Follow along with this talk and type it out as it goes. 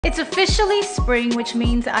It's officially spring, which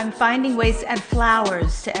means I'm finding ways to add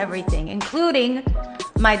flowers to everything, including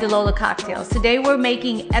my Delola cocktails. Today we're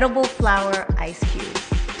making edible flower ice cubes.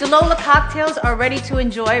 Delola cocktails are ready to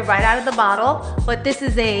enjoy right out of the bottle, but this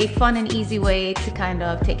is a fun and easy way to kind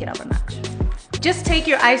of take it up a notch. Just take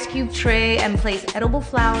your ice cube tray and place edible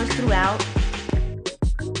flowers throughout,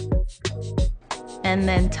 and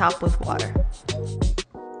then top with water.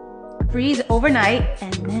 Freeze overnight,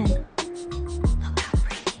 and then look how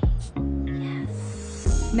pretty.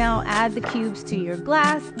 Yes. Now add the cubes to your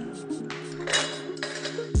glass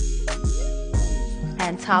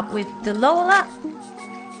and top with Delola,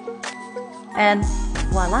 and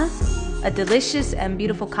voila, a delicious and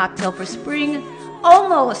beautiful cocktail for spring,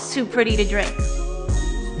 almost too pretty to drink.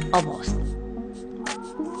 Almost.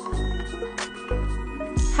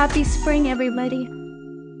 Happy spring, everybody.